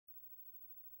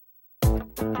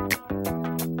Are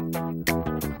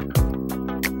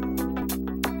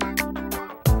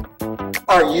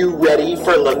you ready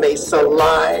for La Mesa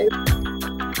Live?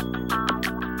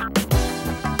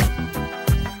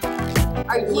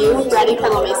 Are you ready for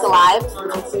La Mesa Live?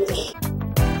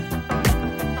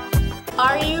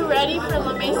 Are you ready for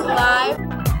La Mesa Live?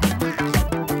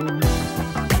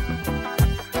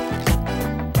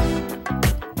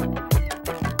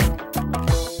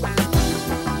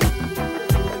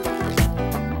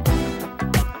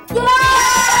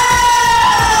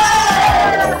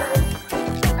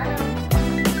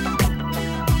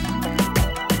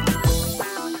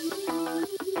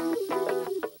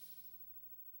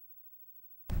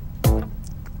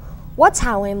 What's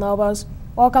howling, Lobos?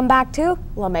 Welcome back to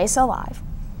La Mesa Live.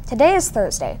 Today is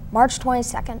Thursday, March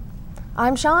 22nd.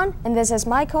 I'm Sean, and this is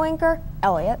my co-anchor,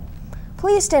 Elliot.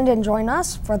 Please stand and join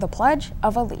us for the Pledge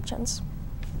of Allegiance.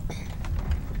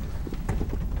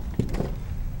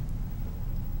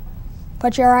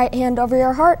 Put your right hand over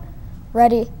your heart.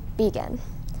 Ready, begin.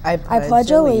 I pledge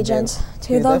allegiance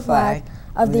to the flag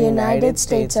of the United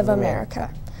States of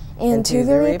America and to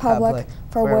the republic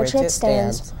for which it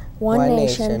stands, one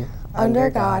nation, under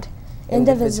God,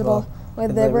 indivisible,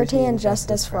 with liberty and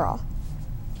justice for all.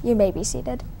 You may be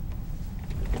seated.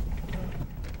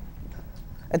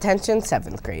 Attention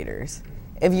 7th graders.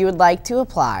 If you would like to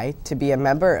apply to be a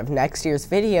member of next year's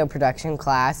video production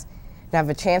class and have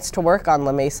a chance to work on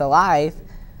La Mesa Live,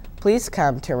 please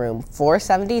come to room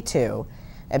 472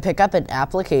 and pick up an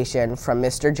application from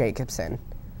Mr. Jacobson.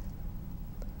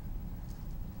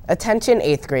 Attention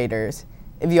 8th graders.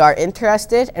 If you are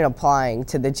interested in applying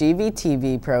to the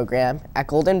GVTV program at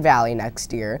Golden Valley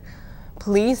next year,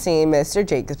 please see Mr.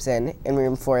 Jacobson in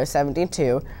room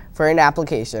 472 for an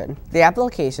application. The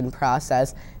application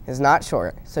process is not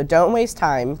short, so don't waste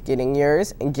time getting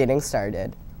yours and getting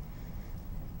started.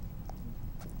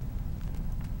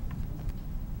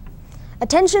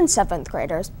 Attention 7th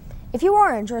graders. If you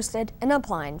are interested in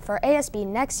applying for ASB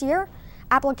next year,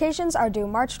 applications are due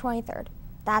March 23rd.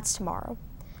 That's tomorrow.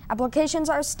 Applications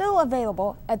are still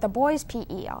available at the boys'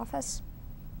 PE office.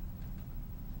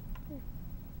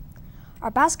 Our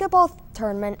basketball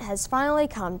tournament has finally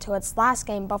come to its last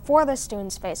game before the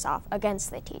students face off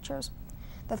against the teachers.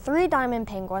 The 3 Diamond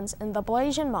Penguins and the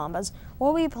Blasian Mambas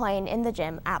will be playing in the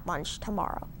gym at lunch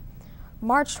tomorrow,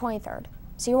 March 23rd.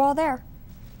 See you all there.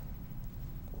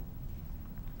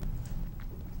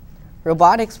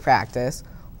 Robotics practice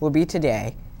will be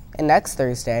today and next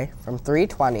Thursday from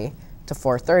 3:20 to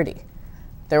 4:30.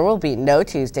 There will be no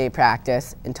Tuesday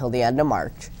practice until the end of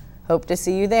March. Hope to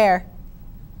see you there.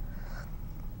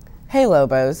 Hey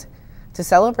Lobos, to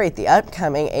celebrate the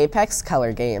upcoming Apex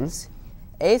Color Games,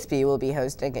 ASB will be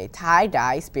hosting a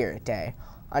tie-dye Spirit Day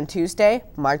on Tuesday,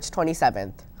 March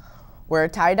 27th. Wear a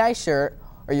tie-dye shirt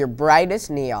or your brightest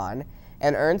neon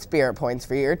and earn spirit points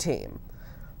for your team.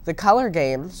 The Color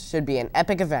Games should be an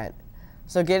epic event,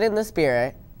 so get in the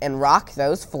spirit and rock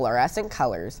those fluorescent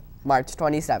colors March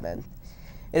 27th.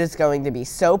 It is going to be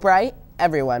so bright,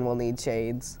 everyone will need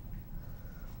shades.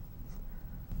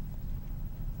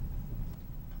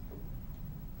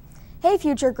 Hey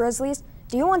future Grizzlies,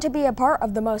 do you want to be a part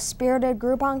of the most spirited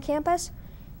group on campus?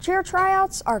 Cheer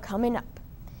tryouts are coming up.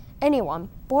 Anyone,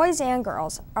 boys and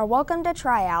girls, are welcome to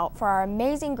try out for our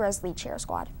amazing Grizzly cheer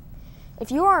squad. If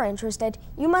you are interested,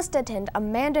 you must attend a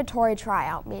mandatory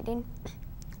tryout meeting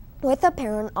with a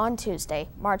parent on Tuesday,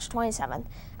 March 27th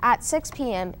at 6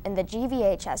 p.m. in the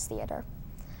GVHS Theater.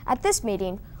 At this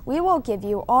meeting, we will give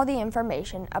you all the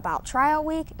information about tryout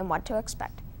week and what to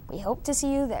expect. We hope to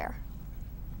see you there.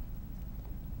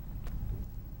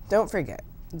 Don't forget,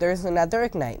 there's another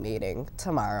Ignite meeting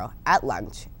tomorrow at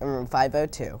lunch in room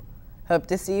 502. Hope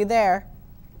to see you there.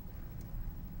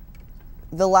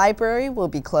 The library will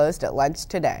be closed at lunch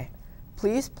today.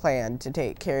 Please plan to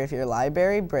take care of your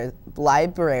library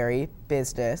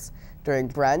business during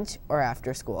brunch or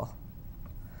after school.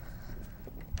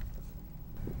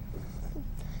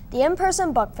 The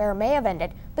in-person book fair may have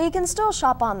ended, but you can still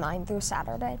shop online through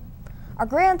Saturday. Our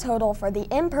grand total for the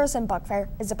in-person book fair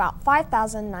is about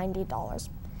 $5,090.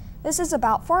 This is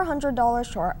about $400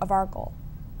 short of our goal.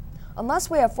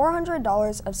 Unless we have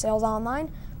 $400 of sales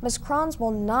online, Ms. Kronz will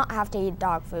not have to eat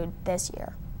dog food this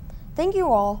year. Thank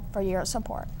you all for your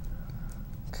support.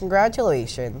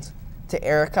 Congratulations to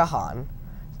Erica Hahn,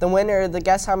 the winner of the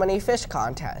Guess How Many Fish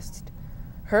contest.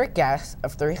 Her guess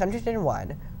of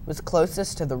 301 was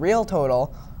closest to the real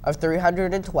total of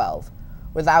 312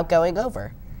 without going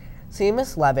over. See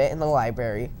Miss Levitt in the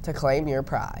library to claim your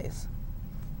prize.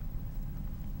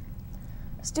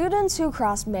 Students who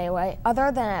cross Mayway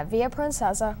other than at Via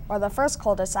Princesa or the first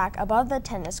cul-de-sac above the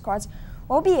tennis courts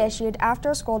will be issued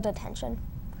after school detention.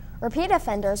 Repeat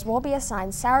offenders will be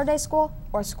assigned Saturday school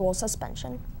or school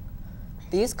suspension.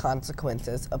 These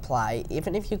consequences apply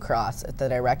even if you cross at the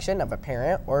direction of a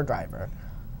parent or driver.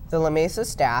 The La Mesa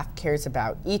staff cares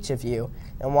about each of you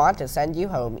and want to send you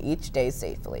home each day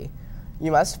safely.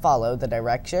 You must follow the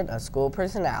direction of school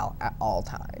personnel at all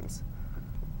times.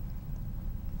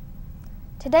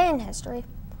 Today in history,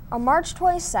 on March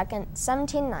 22nd,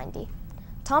 1790,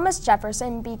 Thomas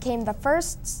Jefferson became the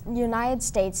first United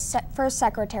States first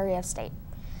Secretary of State.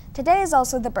 Today is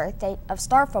also the birthday of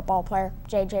star football player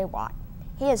J.J. Watt.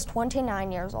 He is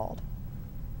 29 years old.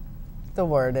 The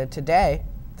word of the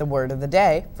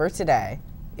day for today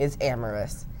is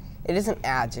amorous. It is an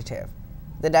adjective.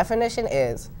 The definition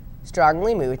is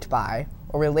strongly moved by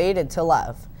or related to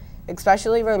love,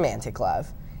 especially romantic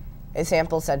love. A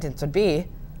sample sentence would be,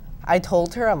 I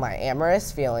told her of my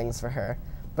amorous feelings for her,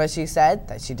 but she said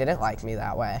that she didn't like me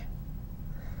that way.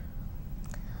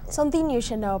 Something you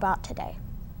should know about today.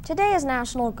 Today is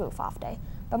National Goof Off Day,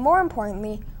 but more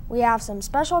importantly, we have some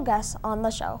special guests on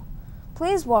the show.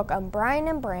 Please welcome Brian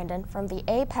and Brandon from the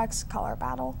Apex Color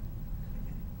Battle.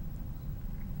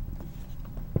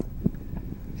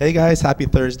 Hey guys, happy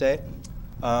Thursday.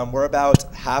 We're about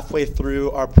halfway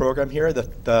through our program here.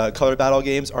 The Color Battle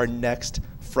games are next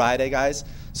Friday, guys.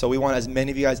 So we want as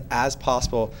many of you guys as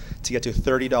possible to get to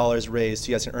 $30 raised so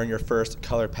you guys can earn your first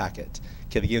color packet.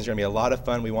 Okay, the games are gonna be a lot of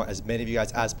fun. We want as many of you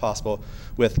guys as possible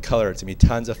with color. It's gonna be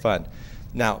tons of fun.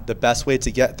 Now, the best way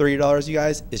to get $30, you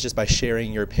guys, is just by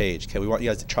sharing your page. Okay, we want you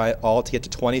guys to try it all to get to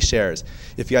 20 shares.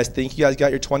 If you guys think you guys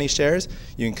got your 20 shares,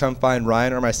 you can come find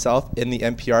Ryan or myself in the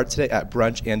NPR today at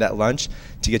brunch and at lunch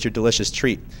to get your delicious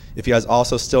treat. If you guys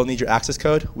also still need your access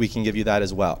code, we can give you that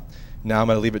as well. Now I'm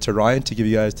gonna leave it to Ryan to give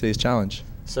you guys today's challenge.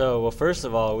 So, well, first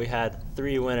of all, we had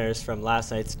 3 winners from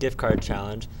last night's gift card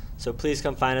challenge. So please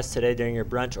come find us today during your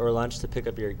brunch or lunch to pick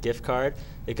up your gift card.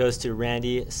 It goes to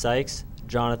Randy Sykes,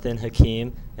 Jonathan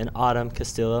Hakeem, and Autumn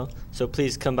Castillo. So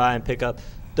please come by and pick up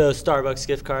those Starbucks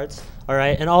gift cards. All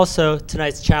right, and also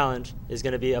tonight's challenge is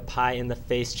going to be a pie in the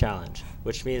face challenge,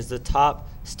 which means the top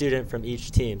student from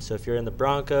each team. So if you're in the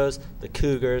Broncos, the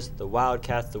Cougars, the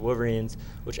Wildcats, the Wolverines,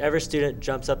 whichever student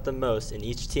jumps up the most in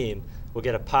each team will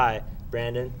get a pie,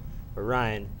 Brandon or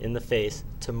Ryan, in the face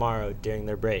tomorrow during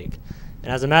their break.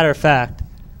 And as a matter of fact,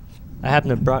 I happen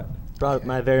to brought up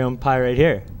my very own pie right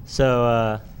here. So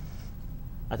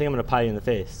I think I'm going to pie you in the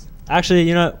face. Actually,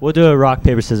 you know what? We'll do a rock,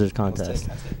 paper, scissors contest.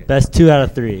 Take it. Best 2 out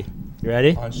of 3. You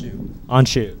ready? On shoot. On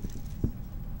shoot.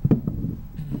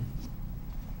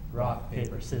 Rock,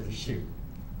 paper, scissors, shoot.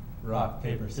 Rock,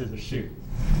 paper, scissors, shoot.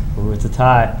 Oh, it's a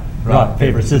tie. Rock,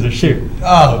 paper, scissors, shoot.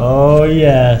 Oh,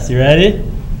 yes. You ready?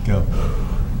 Go.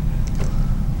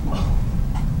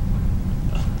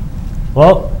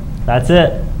 Well, that's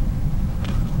it.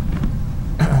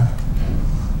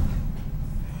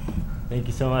 Thank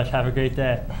you so much. Have a great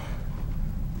day.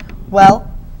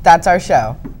 Well, that's our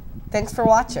show. Thanks for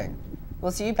watching.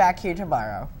 We'll see you back here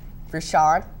tomorrow. For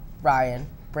Sean, Ryan,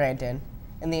 Brandon,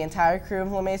 and the entire crew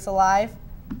of La Mesa Live,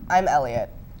 I'm Elliot.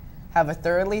 Have a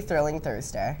thoroughly thrilling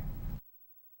Thursday.